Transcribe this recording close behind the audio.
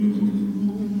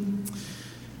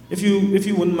If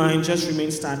you wouldn't mind, just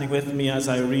remain standing with me as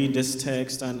I read this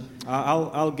text, and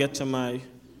I'll get to my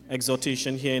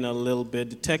exhortation here in a little bit.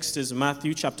 The text is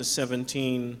Matthew chapter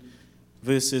 17,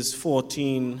 verses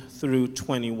 14 through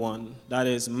 21. That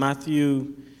is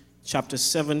Matthew chapter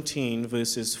 17,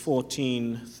 verses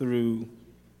 14 through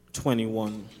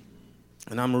 21.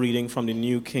 And I'm reading from the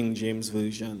New King James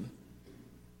Version.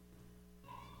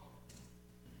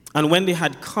 And when they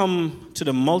had come to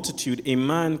the multitude, a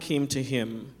man came to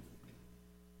him,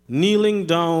 kneeling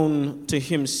down to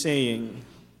him, saying,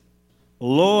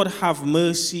 Lord, have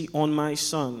mercy on my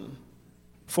son,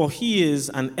 for he is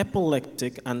an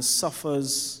epileptic and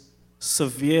suffers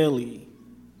severely.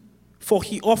 For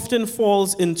he often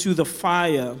falls into the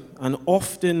fire and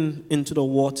often into the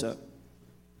water.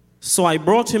 So I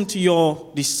brought him to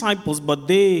your disciples, but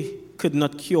they could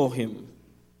not cure him.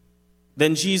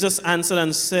 Then Jesus answered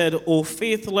and said, O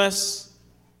faithless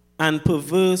and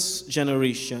perverse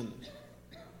generation,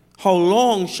 how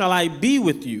long shall I be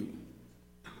with you?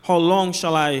 How long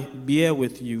shall I bear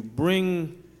with you?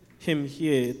 Bring him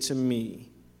here to me.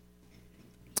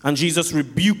 And Jesus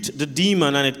rebuked the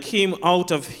demon, and it came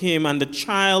out of him, and the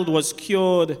child was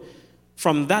cured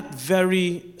from that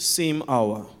very same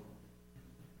hour.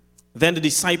 Then the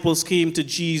disciples came to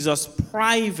Jesus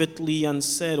privately and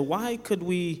said, Why could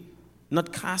we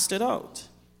not cast it out?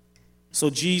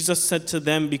 So Jesus said to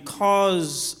them,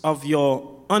 Because of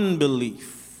your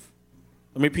unbelief.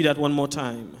 Let me repeat that one more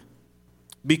time.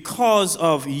 Because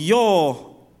of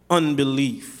your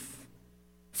unbelief.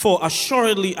 For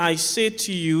assuredly I say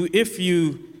to you, if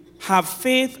you have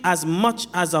faith as much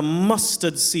as a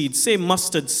mustard seed, say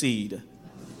mustard seed,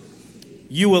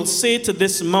 you will say to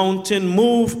this mountain,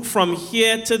 move from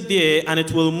here to there, and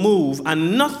it will move,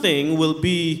 and nothing will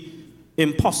be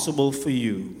impossible for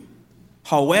you.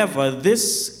 However,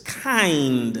 this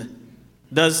kind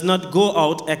does not go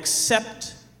out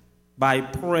except by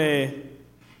prayer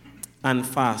and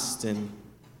fasting.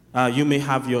 You may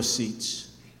have your seats.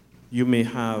 You may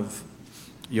have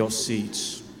your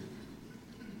seats.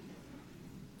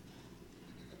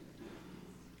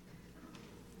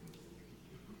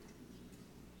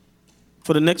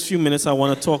 For the next few minutes, I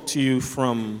want to talk to you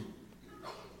from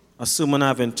a sermon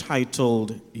I've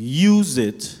entitled, Use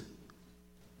It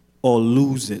or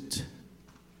Lose It.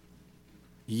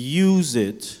 Use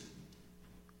it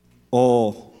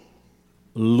or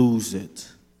lose it.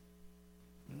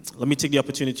 Let me take the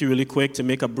opportunity really quick to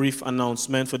make a brief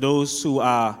announcement. For those who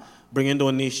are bringing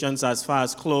donations as far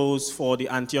as clothes for the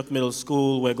Antioch Middle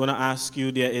School, we're going to ask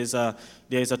you, there is a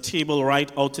table right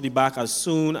out to the back. As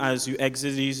soon as you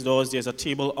exit these doors, there's a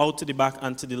table out to the back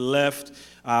and to the left.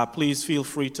 Please feel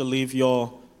free to leave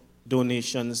your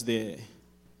donations there.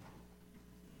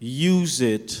 Use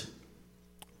it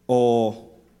or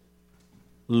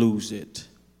lose it.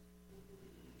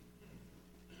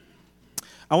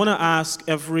 I want to ask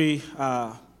every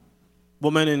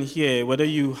woman in here, whether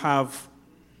you have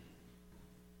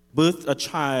birthed a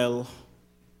child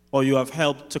or you have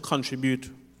helped to contribute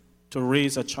to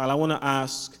raise a child, I want to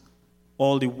ask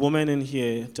all the women in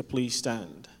here to please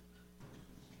stand.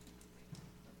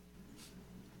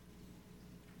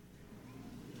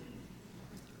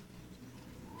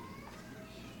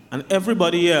 And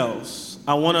everybody else,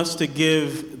 I want us to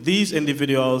give these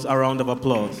individuals a round of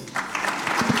applause.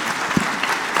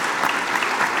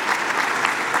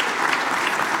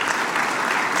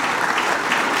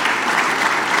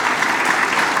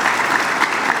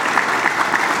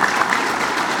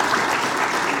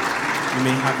 You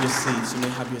may have your seats. You may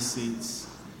have your seats.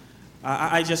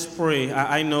 I just pray.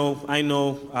 I know.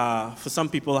 For some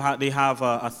people, they have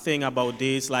a thing about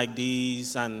days like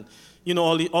these, and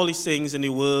all these things in the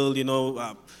world.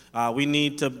 We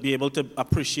need to be able to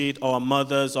appreciate our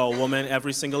mothers or women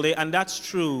every single day, and that's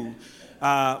true.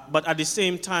 But at the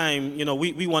same time,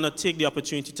 we want to take the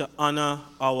opportunity to honor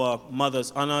our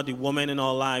mothers, honor the women in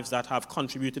our lives that have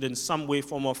contributed in some way,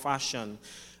 form, or fashion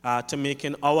to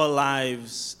making our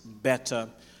lives better,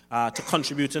 to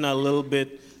contributing a little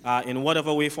bit in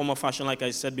whatever way, form, or fashion, like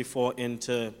I said before,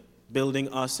 into building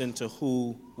us into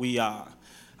who we are.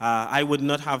 I would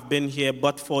not have been here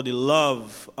but for the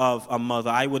love of a mother.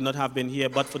 I would not have been here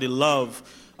but for the love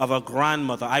of a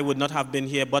grandmother. I would not have been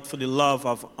here but for the love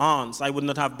of aunts. I would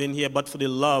not have been here but for the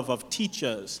love of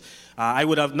teachers. I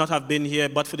would have not have been here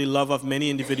but for the love of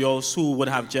many individuals who would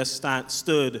have just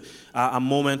stood a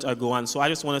moment ago. And so I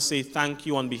just want to say thank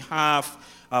you on behalf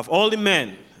of all the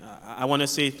men. I want to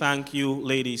say thank you,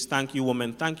 ladies. Thank you,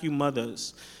 women. Thank you,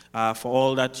 mothers, for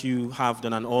all that you have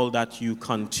done and all that you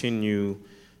continue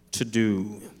to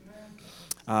do.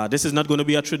 This is not going to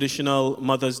be a traditional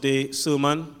Mother's Day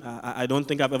sermon. I don't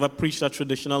think I've ever preached a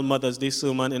traditional Mother's Day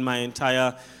sermon in my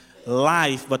entire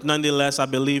life, but nonetheless, I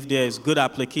believe there is good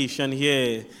application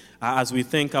here as we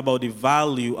think about the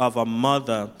value of a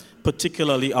mother,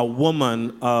 particularly a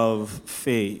woman of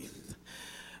faith.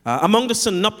 Among the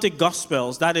synoptic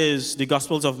Gospels, that is, the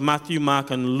Gospels of Matthew, Mark,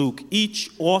 and Luke, each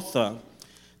author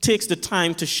takes the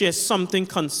time to share something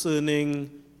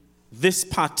concerning this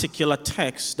particular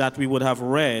text that we would have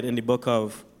read in the book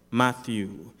of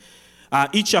Matthew.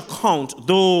 Each account,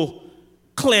 though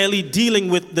clearly dealing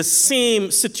with the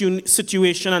same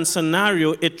situation and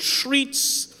scenario, it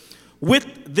treats with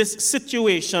this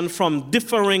situation from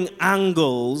differing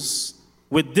angles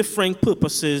with differing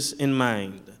purposes in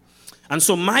mind. And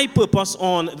so my purpose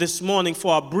on this morning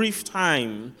for a brief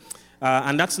time,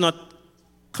 and that's not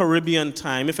Caribbean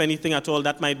time, if anything at all,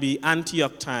 that might be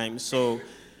Antioch time. So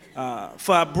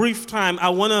for a brief time, I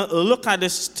want to look at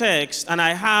this text, and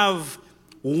I have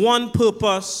one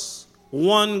purpose,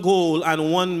 one goal,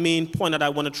 and one main point that I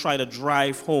want to try to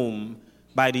drive home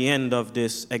by the end of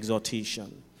this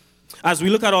exhortation. As we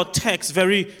look at our text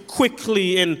very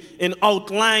quickly in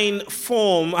outline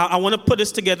form, I want to put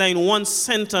this together in one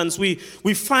sentence. We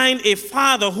find a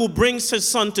father who brings his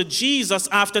son to Jesus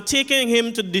after taking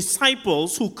him to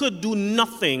disciples who could do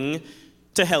nothing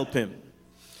to help him.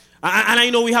 And I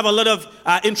know we have a lot of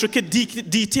intricate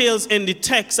details in the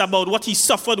text about what he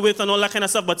suffered with and all that kind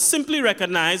of stuff, but simply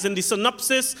recognize in the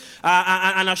synopsis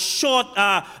and a short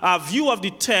view of the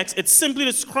text, it simply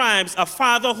describes a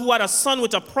father who had a son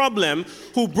with a problem,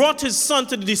 who brought his son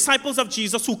to the disciples of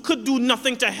Jesus who could do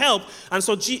nothing to help. And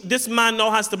so this man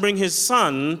now has to bring his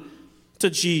son to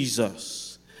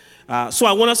Jesus. So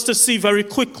I want us to see very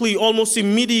quickly, almost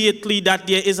immediately, that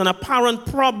there is an apparent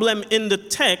problem in the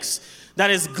text that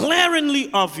is glaringly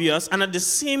obvious, and at the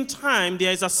same time,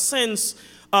 there is a sense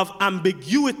of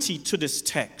ambiguity to this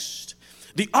text.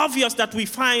 The obvious that we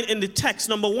find in the text,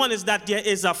 number one, is that there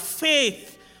is a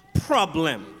faith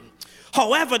problem.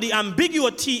 However, the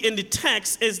ambiguity in the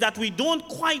text is that we don't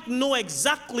quite know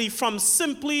exactly from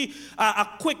simply a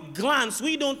quick glance.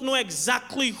 We don't know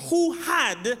exactly who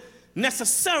had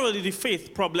necessarily the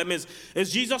faith problem. Is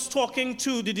Jesus talking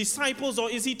to the disciples,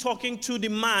 or is he talking to the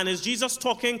man? Is Jesus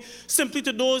talking simply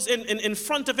to those in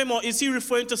front of him, or is he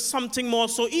referring to something more?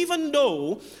 So even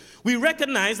though we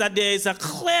recognize that there is a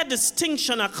clear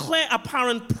distinction, a clear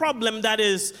apparent problem that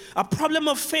is a problem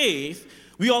of faith,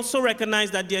 we also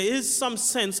recognize that there is some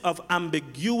sense of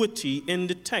ambiguity in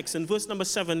the text. In verse number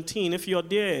 17, if you're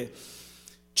there,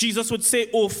 Jesus would say,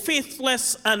 "O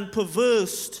faithless and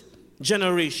perverse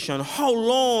generation, how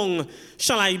long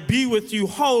shall I be with you?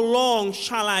 How long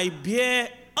shall I bear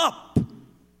up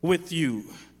with you?"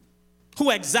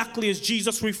 Who exactly is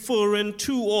Jesus referring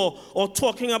to or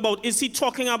talking about? Is he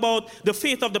talking about the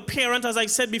faith of the parent, as I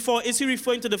said before? Is he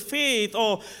referring to the faith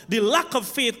or the lack of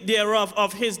faith thereof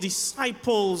of his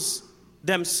disciples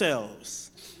themselves?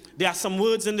 There are some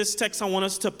words in this text I want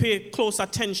us to pay close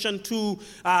attention to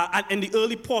in the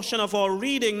early portion of our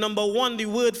reading. Number one, the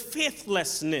word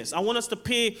faithlessness. I want us to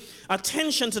pay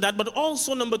attention to that, but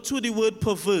also number two, the word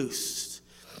perverse.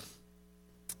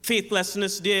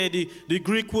 Faithlessness there, the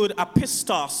Greek word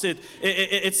apistos,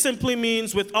 it simply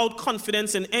means without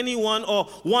confidence in anyone, or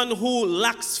one who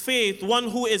lacks faith, one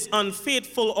who is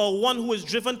unfaithful, or one who is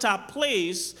driven to a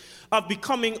place of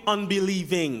becoming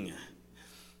unbelieving.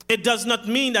 It does not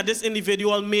mean that this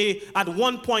individual may at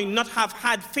one point not have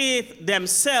had faith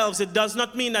themselves. It does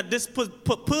not mean that this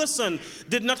person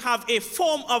did not have a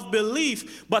form of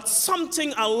belief, but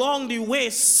something along the way,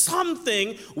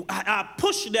 something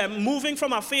pushed them moving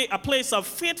from a place of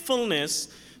faithfulness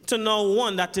to now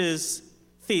one that is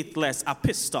faithless,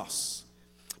 apistos.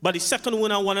 But the second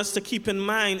one I want us to keep in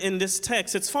mind in this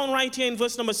text, it's found right here in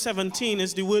verse number 17,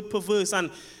 is the word perverse. And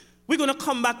we're going to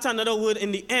come back to another word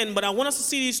in the end, but I want us to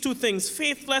see these two things,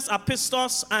 faithless,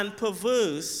 apistos, and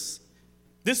perverse.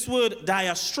 This word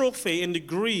diastrophe in the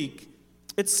Greek,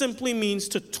 it simply means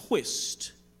to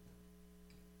twist.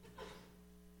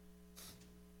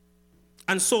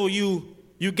 And so you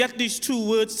get these two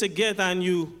words together and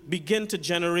you begin to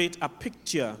generate a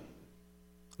picture,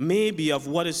 maybe, of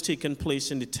what is taking place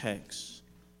in the text.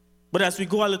 But as we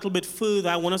go a little bit further,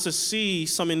 I want us to see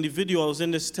some individuals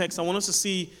in this text. I want us to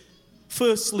see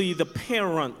firstly, the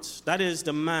parent, that is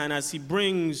the man, as he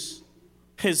brings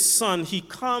his son, he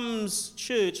comes,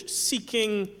 church,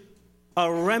 seeking a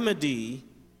remedy,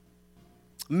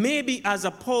 maybe as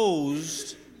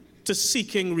opposed to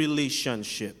seeking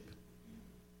relationship.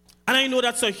 And I know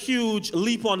that's a huge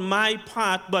leap on my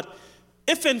part, but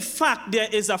if in fact there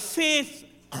is a faith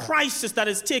crisis that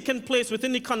is taking place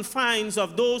within the confines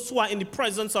of those who are in the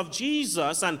presence of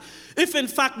Jesus. And if in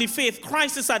fact the faith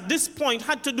crisis at this point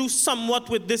had to do somewhat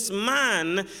with this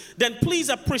man, then please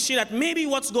appreciate that maybe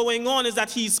what's going on is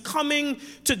that he's coming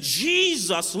to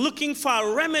Jesus looking for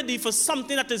a remedy for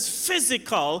something that is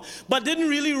physical, but didn't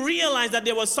really realize that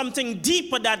there was something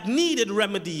deeper that needed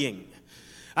remedying.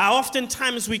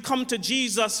 Oftentimes we come to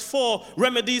Jesus for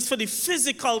remedies for the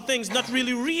physical things, not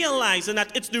really realizing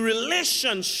that it's the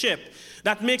relationship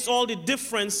that makes all the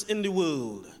difference in the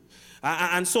world.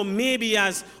 And so maybe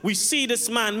as we see this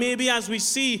man, maybe as we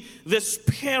see this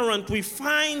parent, we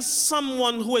find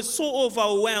someone who is so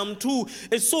overwhelmed, who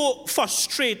is so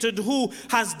frustrated, who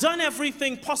has done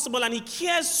everything possible, and he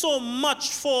cares so much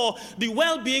for the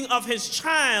well-being of his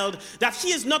child that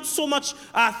he is not so much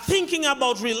thinking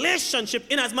about relationship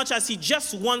in as much as he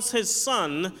just wants his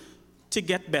son to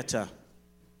get better.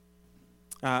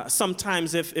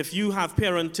 Sometimes if you have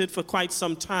parented for quite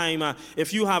some time,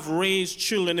 if you have raised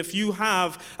children, if you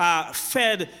have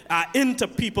fed into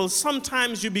people,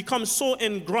 sometimes you become so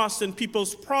engrossed in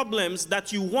people's problems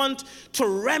that you want to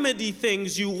remedy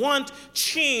things, you want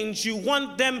change, you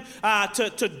want them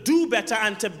to do better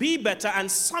and to be better, and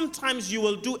sometimes you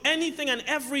will do anything and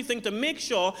everything to make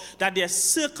sure that their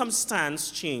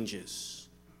circumstance changes.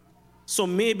 So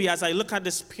maybe as I look at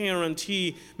this parent,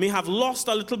 he may have lost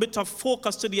a little bit of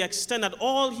focus to the extent that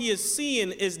all he is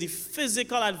seeing is the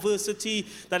physical adversity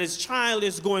that his child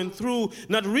is going through,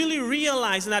 not really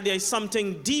realizing that there is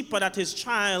something deeper that his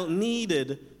child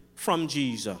needed from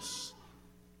Jesus.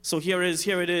 So here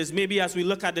it is. Maybe as we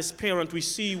look at this parent, we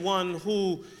see one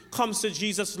who comes to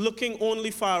Jesus looking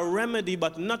only for a remedy,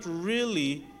 but not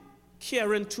really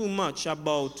caring too much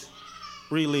about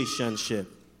relationship.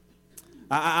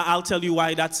 I'll tell you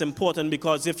why that's important,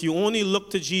 because if you only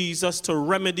look to Jesus to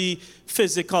remedy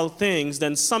physical things,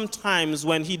 then sometimes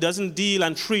when he doesn't deal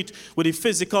and treat with the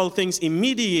physical things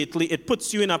immediately, it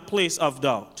puts you in a place of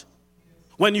doubt.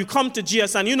 When you come to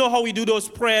Jesus, and you know how we do those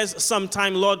prayers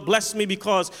sometimes, Lord, bless me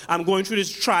because I'm going through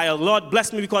this trial. Lord,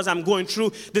 bless me because I'm going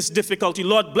through this difficulty.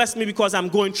 Lord, bless me because I'm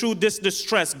going through this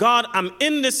distress. God, I'm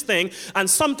in this thing. And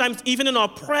sometimes even in our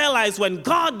prayer lives, when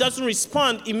God doesn't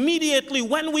respond immediately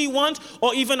when we want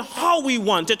or even how we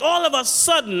want it, all of a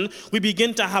sudden we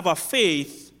begin to have a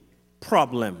faith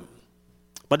problem.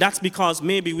 But that's because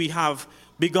maybe we have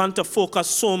begun to focus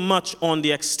so much on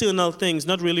the external things,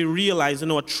 not really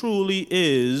realizing what truly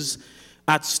is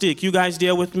at stake. You guys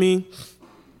there with me?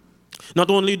 Not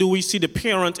only do we see the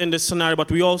parent in this scenario, but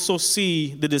we also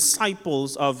see the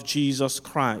disciples of Jesus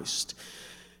Christ.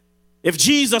 If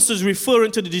Jesus is referring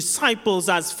to the disciples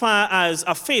as far as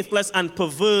a faithless and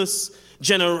perverse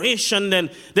generation,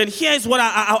 then here's what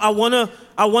I want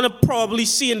to probably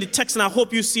see in the text, and I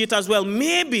hope you see it as well.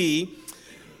 Maybe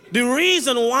the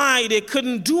reason why they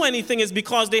couldn't do anything is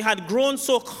because they had grown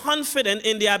so confident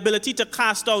in their ability to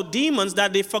cast out demons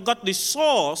that they forgot the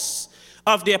source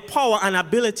of their power and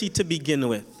ability to begin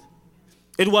with.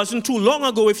 It wasn't too long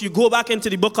ago, if you go back into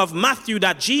the book of Matthew,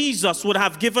 that Jesus would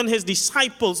have given his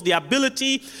disciples the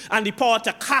ability and the power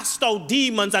to cast out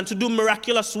demons and to do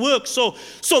miraculous work. So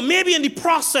maybe in the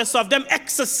process of them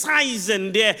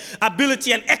exercising their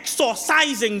ability and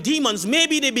exorcising demons,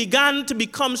 maybe they began to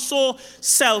become so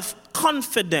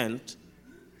self-confident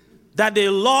that they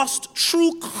lost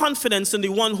true confidence in the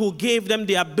one who gave them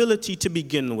the ability to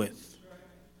begin with.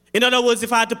 In other words,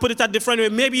 if I had to put it a different way,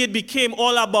 maybe it became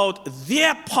all about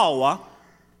their power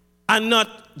and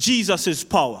not Jesus'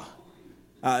 power.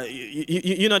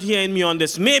 You're not hearing me on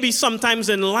this. Maybe sometimes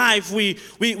in life we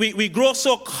grow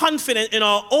so confident in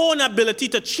our own ability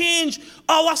to change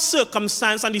our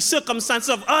circumstance and the circumstances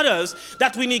of others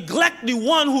that we neglect the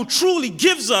one who truly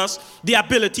gives us the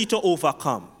ability to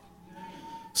overcome.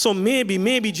 So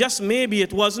maybe, just maybe,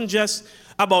 it wasn't just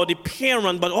about the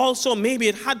parent, but also maybe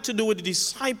it had to do with the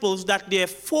disciples, that their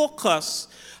focus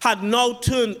had now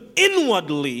turned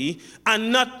inwardly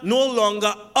and no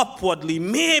longer upwardly.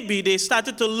 Maybe they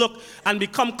started to look and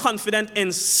become confident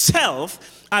in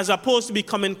self as opposed to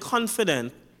becoming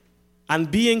confident and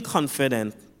being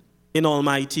confident in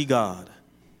Almighty God.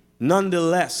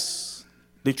 Nonetheless,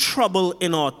 the trouble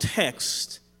in our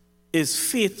text is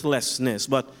faithlessness.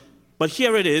 But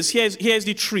here it is. Here's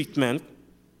the treatment.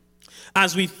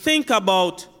 As we think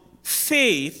about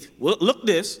faith, well, look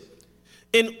this.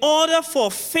 In order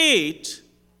for faith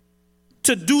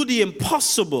to do the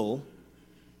impossible,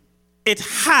 it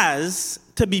has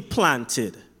to be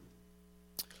planted.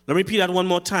 Let me repeat that one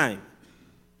more time.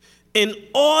 In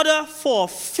order for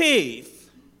faith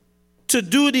to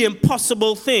do the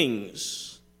impossible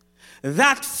things,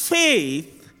 that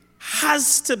faith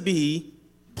has to be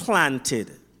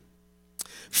planted.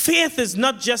 Faith is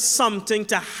not just something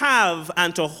to have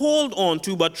and to hold on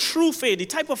to, but true faith, the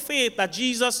type of faith that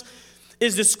Jesus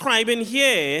is describing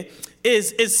here,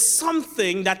 is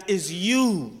something that is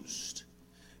used.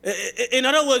 In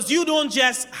other words, you don't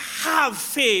just have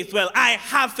faith. Well, I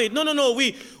have faith. No.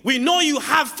 We know you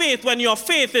have faith when your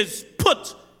faith is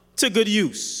put to good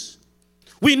use.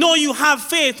 We know you have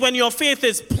faith when your faith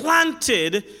is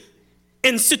planted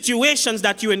in situations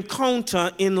that you encounter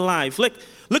in life.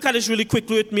 Look at this really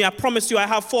quickly with me. I promise you I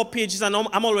have 4 pages and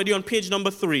I'm already on page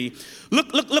number 3.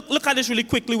 Look at this really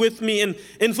quickly with me.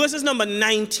 In verses number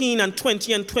 19 and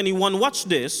 20 and 21, watch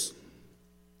this.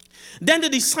 Then the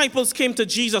disciples came to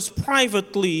Jesus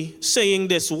privately saying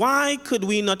this, "Why could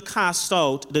we not cast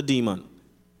out the demon?"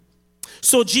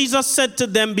 So Jesus said to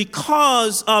them,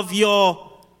 "Because of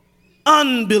your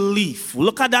unbelief."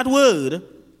 Look at that word.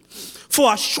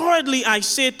 "For assuredly I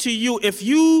say to you, if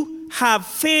you have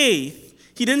faith,"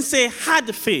 he didn't say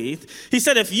had faith. He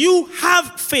said, if you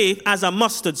have faith as a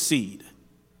mustard seed,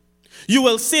 you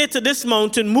will say to this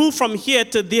mountain, move from here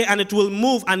to there, and it will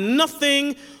move, and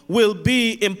nothing will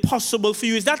be impossible for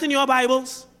you. Is that in your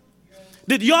Bibles?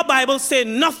 Did your Bible say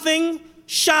nothing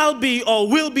shall be or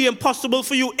will be impossible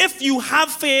for you if you have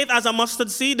faith as a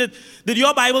mustard seed? Did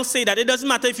your Bible say that? It doesn't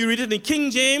matter if you read it in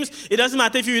King James. It doesn't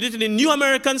matter if you read it in the New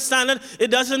American Standard.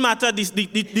 It doesn't matter.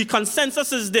 The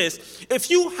consensus is this. If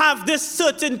you have this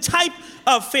certain type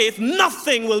of faith,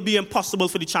 nothing will be impossible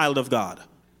for the child of God.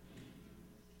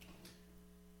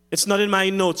 It's not in my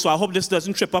notes, so I hope this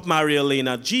doesn't trip up Maria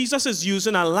Elena. Jesus is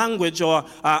using a language or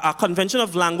a convention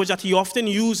of language that he often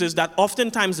uses that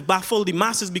oftentimes baffle the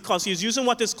masses because he's using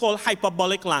what is called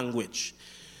hyperbolic language.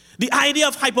 The idea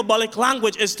of hyperbolic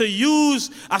language is to use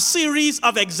a series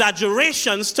of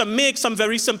exaggerations to make some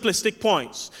very simplistic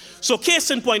points. So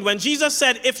case in point, when Jesus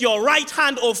said, if your right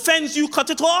hand offends you, cut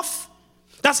it off,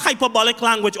 that's hyperbolic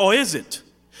language, or is it?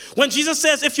 When Jesus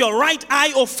says, if your right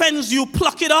eye offends you,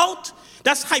 pluck it out,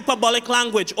 that's hyperbolic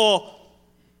language, or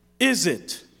is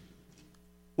it?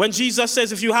 When Jesus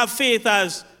says, if you have faith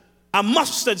as a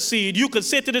mustard seed, you could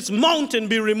say to this mountain,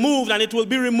 be removed, and it will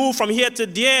be removed from here to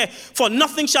there, for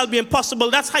nothing shall be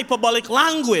impossible. That's hyperbolic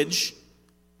language,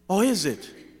 or is it?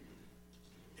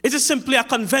 Is it simply a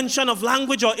convention of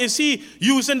language, or is he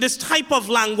using this type of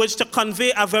language to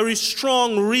convey a very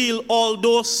strong, real,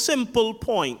 although simple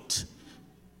point?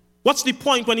 What's the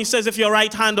point when he says, if your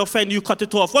right hand offends you, cut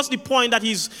it off? What's the point that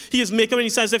he is making when he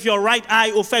says, if your right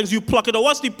eye offends you, pluck it off?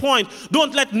 What's the point?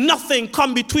 Don't let nothing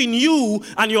come between you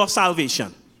and your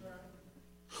salvation.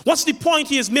 What's the point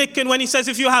he is making when he says,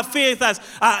 if you have faith as,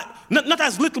 not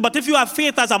as little, but if you have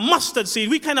faith as a mustard seed?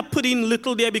 We kind of put in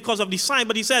little there because of the sign,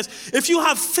 but he says, if you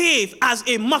have faith as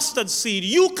a mustard seed,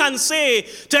 you can say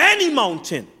to any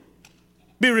mountain,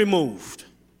 be removed.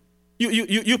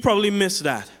 You probably missed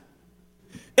that.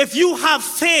 If you have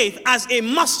faith as a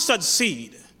mustard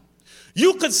seed,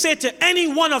 you could say to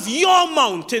any one of your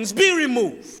mountains, be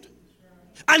removed,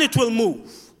 and it will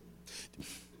move.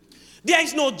 There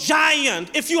is no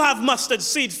giant, if you have mustard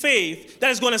seed faith, that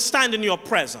is going to stand in your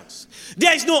presence.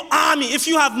 There is no army, if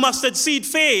you have mustard seed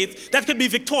faith, that could be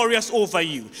victorious over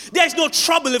you. There is no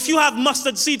trouble, if you have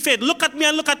mustard seed faith, look at me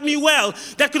and look at me well,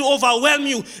 that could overwhelm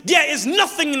you. There is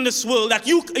nothing in this world that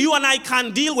you and I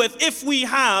can deal with if we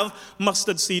have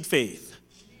mustard seed faith.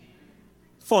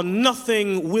 For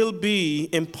nothing will be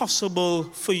impossible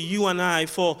for you and I,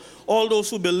 for all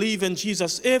those who believe in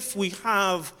Jesus, if we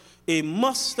have a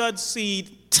mustard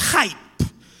seed type,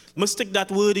 must stick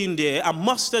that word in there, a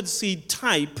mustard seed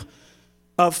type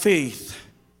of faith.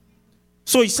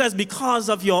 So he says, because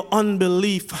of your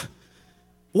unbelief.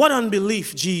 What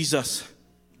unbelief, Jesus?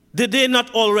 Did they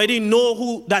not already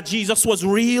know that Jesus was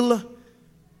real?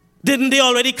 Didn't they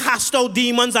already cast out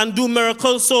demons and do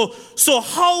miracles? So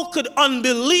how could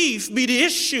unbelief be the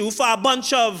issue for a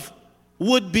bunch of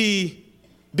would-be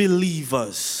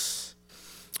believers?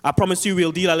 I promise you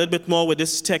we'll deal a little bit more with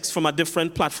this text from a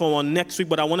different platform on next week,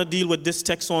 but I want to deal with this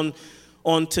text on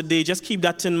today. Just keep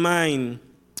that in mind.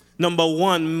 Number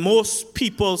one, most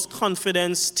people's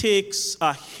confidence takes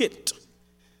a hit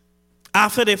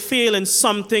after they fail in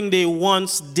something they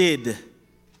once did.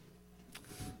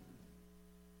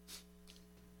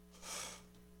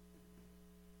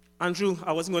 Andrew,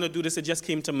 I wasn't going to do this, it just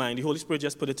came to mind. The Holy Spirit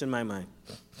just put it in my mind.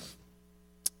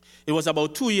 It was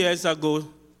about 2 years ago,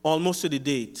 almost to the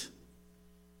date,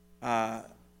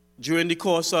 during the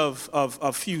course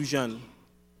of Fusion,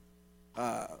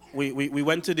 we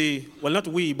went to the, well, not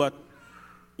we, but,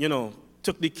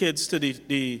 took the kids to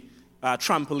the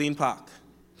trampoline park.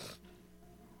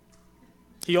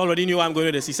 He already knew I'm going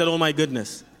to this. He said, oh my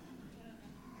goodness.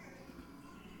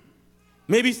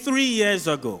 maybe 3 years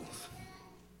ago,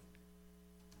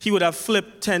 he would have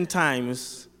flipped 10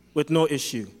 times with no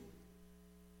issue.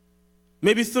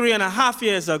 Maybe 3.5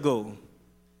 years ago,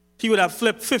 he would have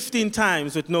flipped 15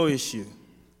 times with no issue.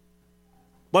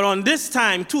 But on this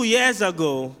time, 2 years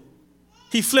ago,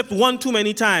 he flipped one too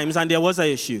many times and there was an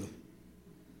issue.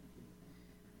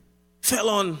 Fell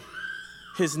on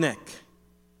his neck.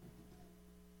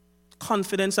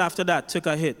 Confidence after that took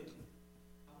a hit.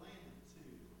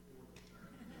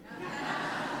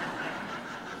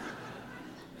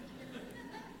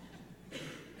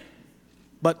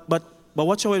 But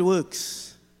watch how it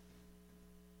works.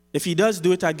 If he does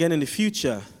do it again in the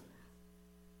future,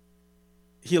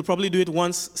 he'll probably do it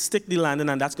once, stick the landing,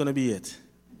 and that's going to be it.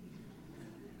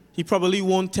 He probably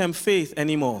won't tempt faith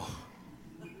anymore.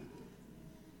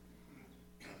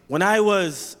 When I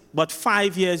was but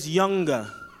 5 years younger,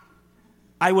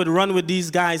 I would run with these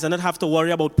guys and not have to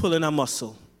worry about pulling a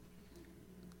muscle.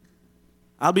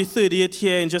 I'll be 38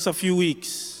 here in just a few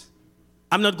weeks.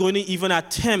 I'm not going to even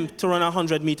attempt to run a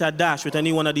 100-meter dash with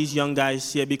any one of these young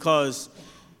guys here because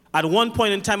at one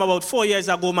point in time, about 4 years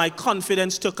ago, my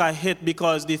confidence took a hit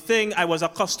because the thing I was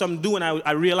accustomed to doing,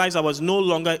 I realized I was no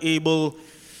longer able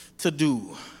to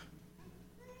do.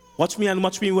 Watch me and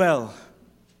watch me well.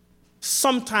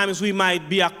 Sometimes we might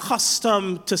be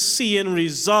accustomed to seeing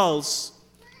results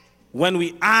when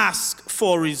we ask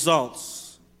for results.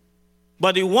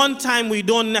 But the one time we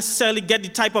don't necessarily get the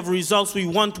type of results we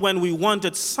want when we want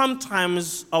it,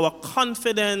 sometimes our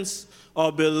confidence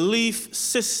or belief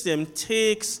system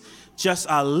takes just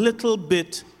a little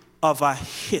bit of a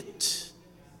hit.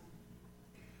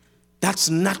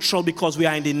 That's natural because we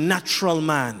are in the natural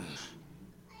man.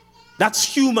 That's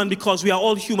human because we are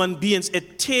all human beings.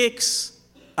 It takes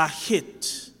a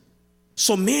hit.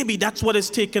 So maybe that's what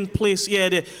is taking place here.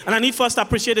 And I need first to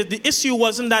appreciate it. The issue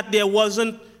wasn't that there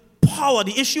wasn't power.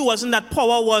 The issue wasn't that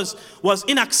power was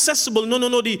inaccessible.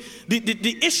 No.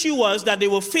 The issue was that they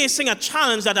were facing a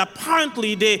challenge that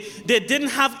apparently they didn't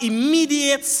have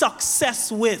immediate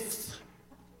success with.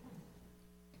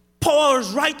 Power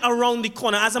is right around the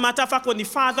corner. As a matter of fact, when the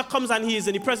Father comes and he is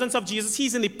in the presence of Jesus,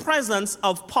 he's in the presence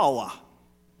of power.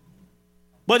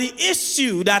 But the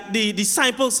issue that the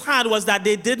disciples had was that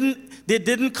they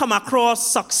didn't come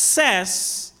across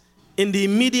success in the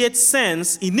immediate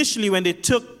sense initially when he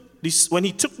took the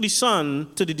Son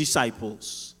to the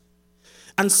disciples.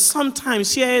 And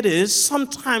sometimes, here it is,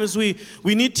 sometimes we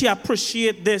need to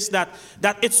appreciate this, that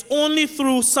it's only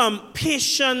through some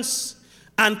patience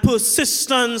and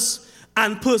persistence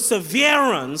and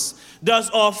perseverance does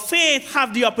our faith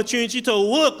have the opportunity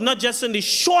to work, not just in the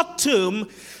short term,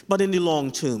 but in the long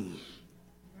term.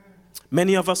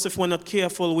 Many of us, if we're not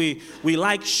careful, we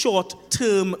like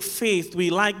short-term faith. We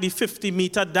like the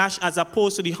 50-meter dash as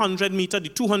opposed to the 100-meter, the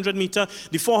 200-meter,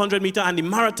 the 400-meter, and the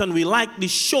marathon. We like the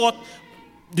short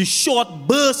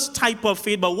burst type of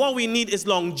faith. But what we need is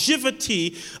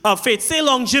longevity of faith. Say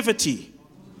longevity.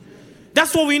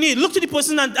 That's what we need. Look to the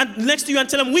person next to you and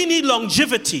tell them, we need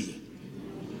longevity.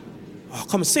 Oh,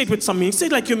 come say it with something. Say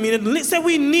it like you mean it. Say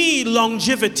we need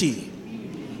longevity.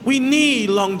 We need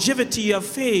longevity of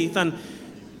faith. And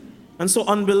so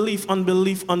unbelief. I'm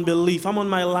on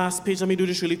my last page. Let me do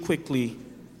this really quickly.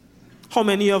 How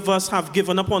many of us have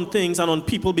given up on things and on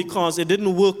people because it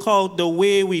didn't work out the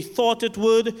way we thought it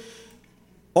would,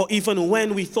 or even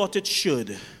when we thought it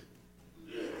should?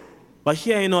 But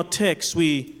here in our text,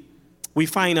 we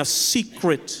find a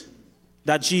secret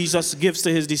that Jesus gives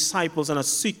to his disciples, and a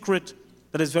secret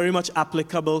that is very much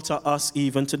applicable to us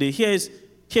even today.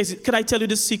 Can I tell you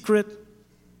the secret?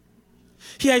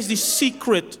 Here is the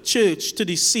secret, church, to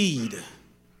the seed.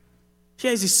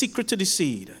 Here is the secret to the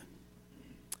seed.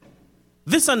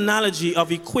 This analogy of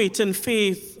equating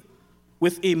faith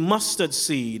with a mustard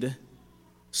seed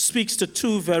speaks to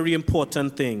two very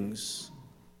important things.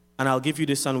 And I'll give you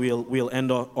this and we'll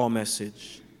end our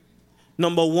message.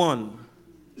 Number one,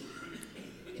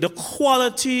 the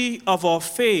quality of our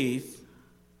faith,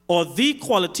 or the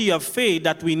quality of faith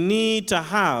that we need to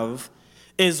have,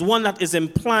 is one that is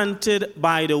implanted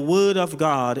by the Word of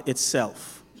God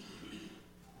itself.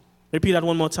 Repeat that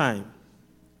one more time.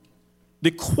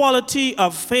 The quality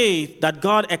of faith that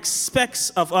God expects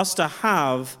of us to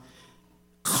have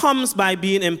comes by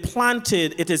being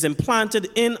implanted. It is implanted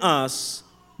in us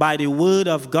by the Word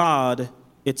of God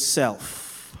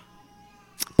itself.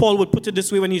 Paul would put it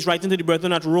this way when he's writing to the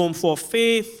brethren at Rome, for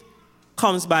faith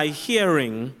comes by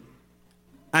hearing,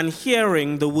 and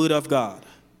hearing the Word of God.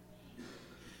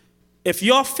 If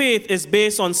your faith is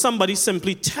based on somebody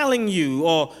simply telling you,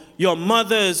 or your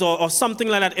mothers, or something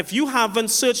like that, if you haven't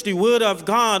searched the Word of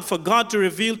God for God to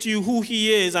reveal to you who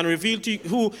He is and reveal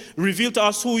to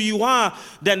us who you are,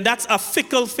 then that's a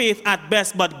fickle faith at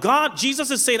best. But Jesus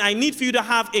is saying, I need for you to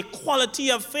have a quality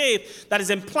of faith that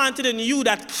is implanted in you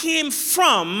that came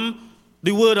from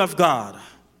the Word of God.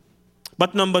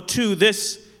 But number two,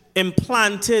 this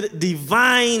implanted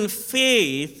divine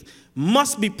faith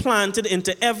must be planted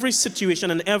into every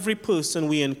situation and every person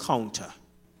we encounter.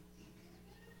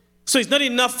 So it's not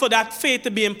enough for that faith to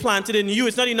be implanted in you.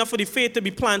 It's not enough for the faith to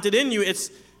be planted in you.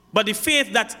 But the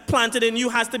faith that's planted in you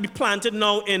has to be planted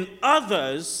now in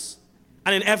others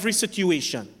and in every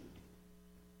situation.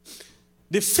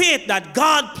 The faith that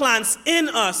God plants in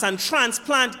us and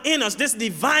transplant in us, this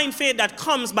divine faith that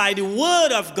comes by the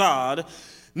Word of God,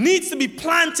 needs to be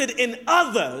planted in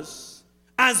others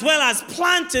as well as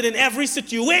planted in every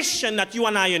situation that you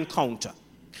and I encounter.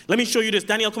 Let me show you this.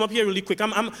 Daniel, come up here really quick.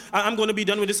 I'm going to be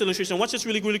done with this illustration. Watch this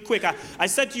really, really quick. I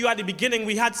said to you at the beginning,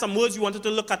 we had some words we wanted to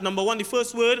look at. Number one, the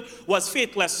first word was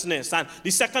faithlessness. And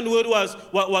the second word was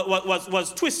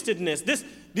twistedness.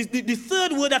 The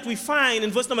third word that we find in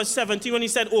verse number 17 when he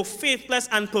said, oh, faithless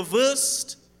and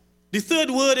perverse, the third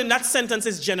word in that sentence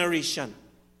is generation.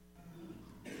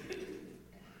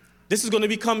 This is going to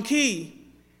become key.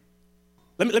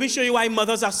 Let me show you why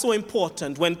mothers are so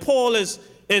important. When Paul is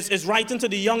writing to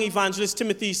the young evangelist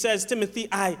Timothy, he says, Timothy,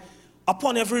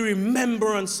 upon every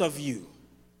remembrance of you,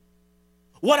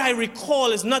 what I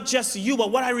recall is not just you,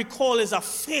 but what I recall is a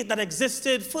faith that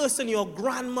existed first in your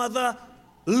grandmother,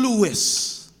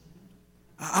 Lois.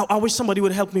 I wish somebody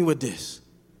would help me with this.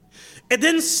 It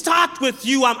didn't start with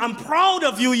you. I'm proud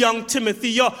of you, young Timothy.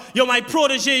 You're my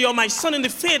protege. You're my son in the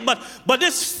faith. But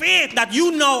this faith that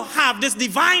you now have, this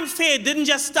divine faith, didn't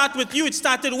just start with you. It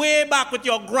started way back with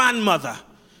your grandmother.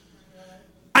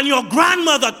 And your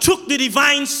grandmother took the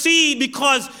divine seed,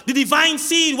 because the divine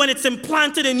seed, when it's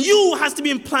implanted in you, has to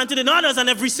be implanted in others and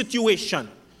every situation.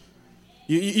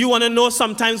 You want to know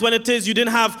sometimes when it is you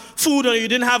didn't have food or you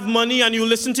didn't have money and you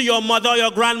listen to your mother or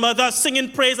your grandmother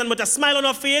singing praise and with a smile on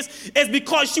her face, it's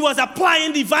because she was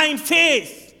applying divine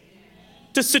faith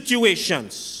to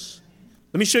situations.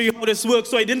 Let me show you how this works.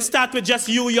 So it didn't start with just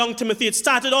you, young Timothy. It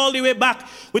started all the way back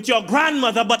with your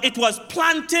grandmother, but it was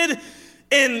planted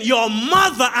in your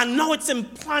mother and now it's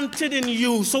implanted in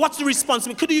you. So what's the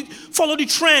responsibility? Could you follow the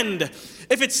trend?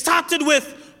 If it started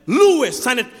with Lewis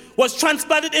and it was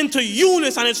transplanted into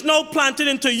Eunice and it's now planted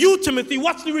into you, Timothy,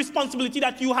 what's the responsibility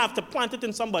that you have to plant it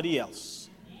in somebody else?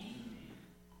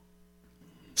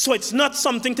 So it's not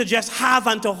something to just have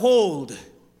and to hold.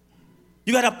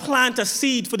 You got to plant a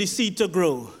seed for the seed to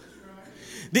grow.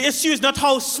 The issue is not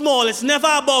how small. It's never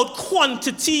about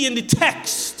quantity in the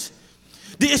text.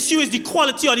 The issue is the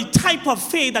quality or the type of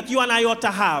faith that you and I ought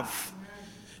to have.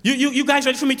 You guys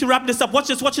ready for me to wrap this up? Watch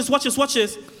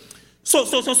this.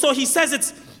 So he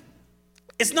says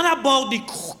it's not about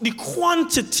the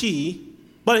quantity,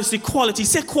 but it's the quality.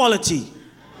 Say quality.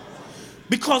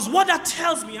 Because what that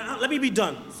tells me, let me be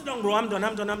done. Sit down, bro. I'm done.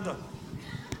 Let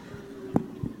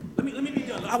me be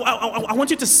done. I want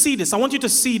you to see this.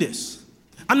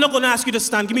 I'm not going to ask you to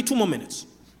stand. Give me 2 more minutes.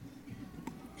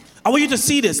 I want you to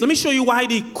see this. Let me show you why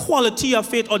the quality of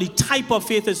faith or the type of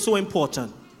faith is so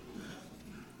important.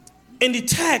 In the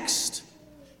text,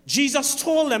 Jesus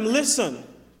told them, listen,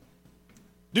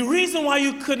 the reason why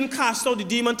you couldn't cast out the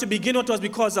demon to begin with was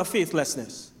because of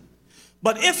faithlessness.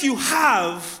 But if you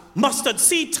have mustard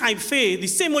seed type faith, the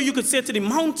same way you could say to the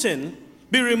mountain,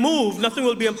 be removed, nothing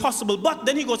will be impossible. But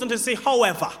then he goes on to say,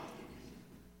 however.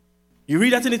 You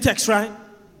read that in the text, right?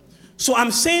 So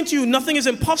I'm saying to you, nothing is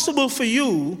impossible for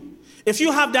you. If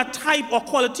you have that type or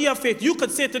quality of faith, you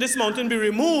could say to this mountain, be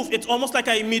removed. It's almost like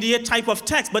an immediate type of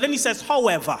text. But then he says,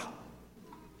 however,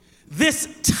 this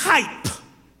type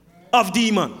of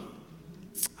demon,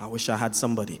 I wish I had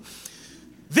somebody.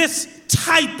 This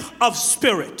type of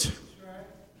spirit,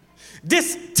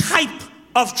 this type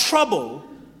of trouble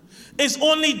is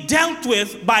only dealt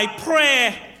with by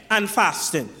prayer and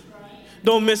fasting.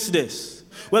 Don't miss this.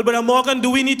 Well, Brother Morgan, do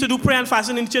we need to do prayer and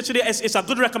fasting in church today? It's a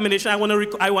good recommendation. I want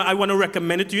to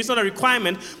recommend it to you. It's not a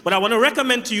requirement, but I want to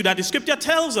recommend to you that the scripture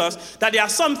tells us that there are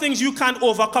some things you can't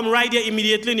overcome right there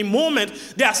immediately in the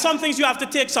moment. There are some things you have to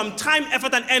take some time,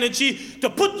 effort, and energy to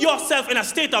put yourself in a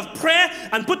state of prayer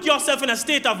and put yourself in a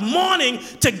state of mourning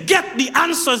to get the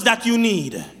answers that you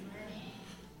need.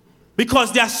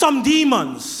 Because there are some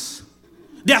demons,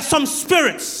 there are some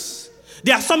spirits,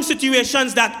 there are some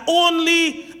situations that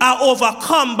only are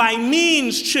overcome by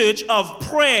means, church, of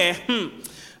prayer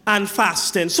and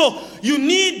fasting. So you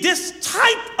need this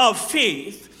type of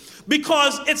faith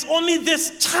because it's only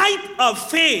this type of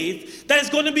faith that is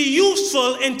going to be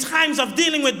useful in times of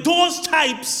dealing with those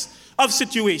types of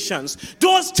situations,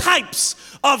 those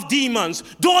types of demons,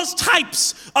 those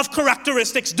types of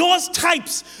characteristics, those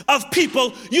types of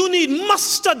people. You need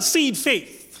mustard seed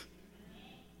faith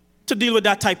to deal with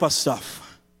that type of stuff.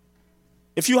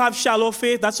 If you have shallow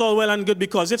faith, that's all well and good,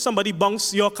 because if somebody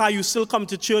bunks your car, you still come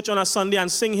to church on a Sunday and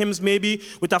sing hymns maybe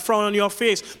with a frown on your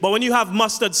face. But when you have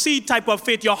mustard seed type of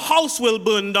faith, your house will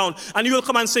burn down and you will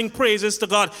come and sing praises to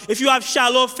God. If you have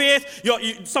shallow faith,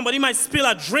 somebody might spill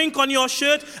a drink on your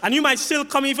shirt and you might still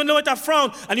come even though with a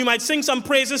frown and you might sing some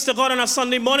praises to God on a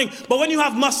Sunday morning. But when you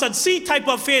have mustard seed type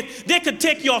of faith, they could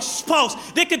take your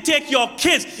spouse, they could take your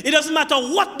kids. It doesn't matter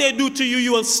what they do to you,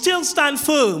 you will still stand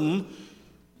firm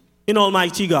in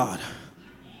Almighty God.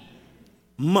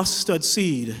 Mustard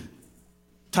seed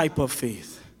type of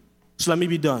faith. So let me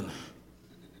be done.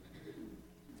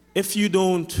 If you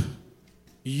don't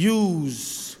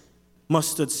use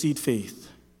mustard seed faith,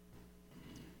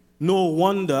 no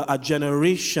wonder a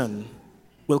generation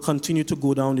will continue to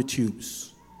go down the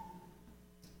tubes.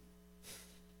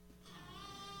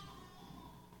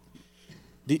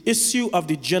 The issue of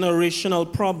the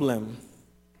generational problem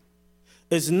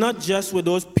is not just with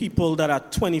those people that are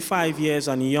 25 years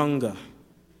and younger.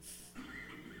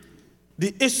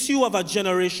 The issue of a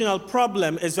generational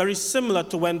problem is very similar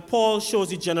to when Paul shows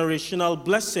the generational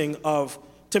blessing of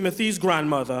Timothy's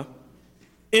grandmother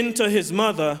into his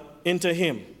mother, into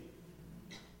him.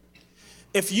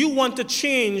 If you want to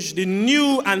change the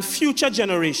new and future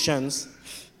generations,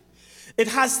 it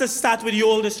has to start with the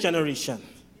oldest generation.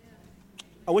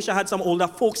 I wish I had some older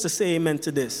folks to say amen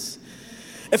to this.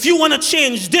 If you want to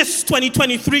change this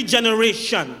 2023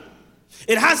 generation,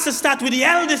 it has to start with the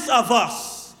eldest of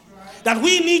us. That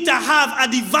we need to have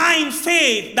a divine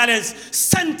faith that is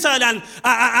centered and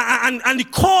the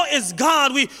core is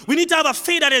God. We need to have a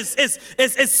faith that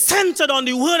is centered on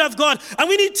the Word of God. And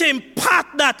we need to impart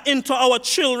that into our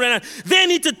children. And they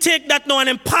need to take that now and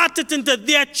impart it into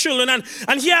their children.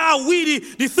 And here are we,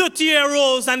 the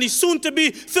 30-year-olds and the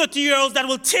soon-to-be 30-year-olds that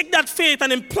will take that faith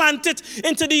and implant it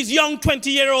into these young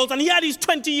 20-year-olds. And here are these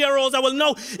 20-year-olds that will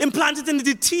now implant it into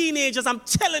the teenagers. I'm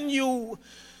telling you,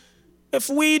 if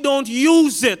we don't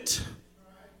use it,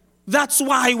 that's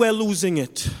why we're losing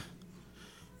it.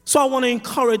 So I want to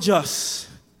encourage us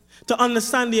to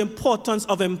understand the importance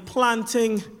of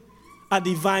implanting a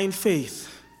divine faith,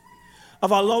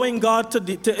 of allowing God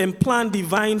to implant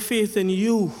divine faith in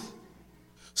you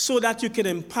so that you can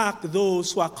impact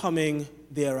those who are coming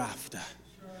thereafter.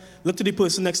 Look to the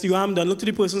person next to you. I'm done. Look to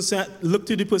the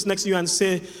person next to you and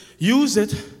say, use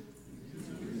it.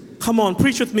 Come on,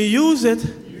 preach with me. Use it.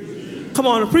 Come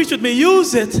on, preach with me.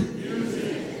 Use it.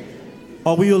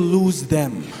 Or we'll lose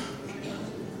them.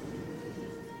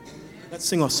 Let's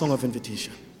sing our song of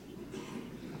invitation.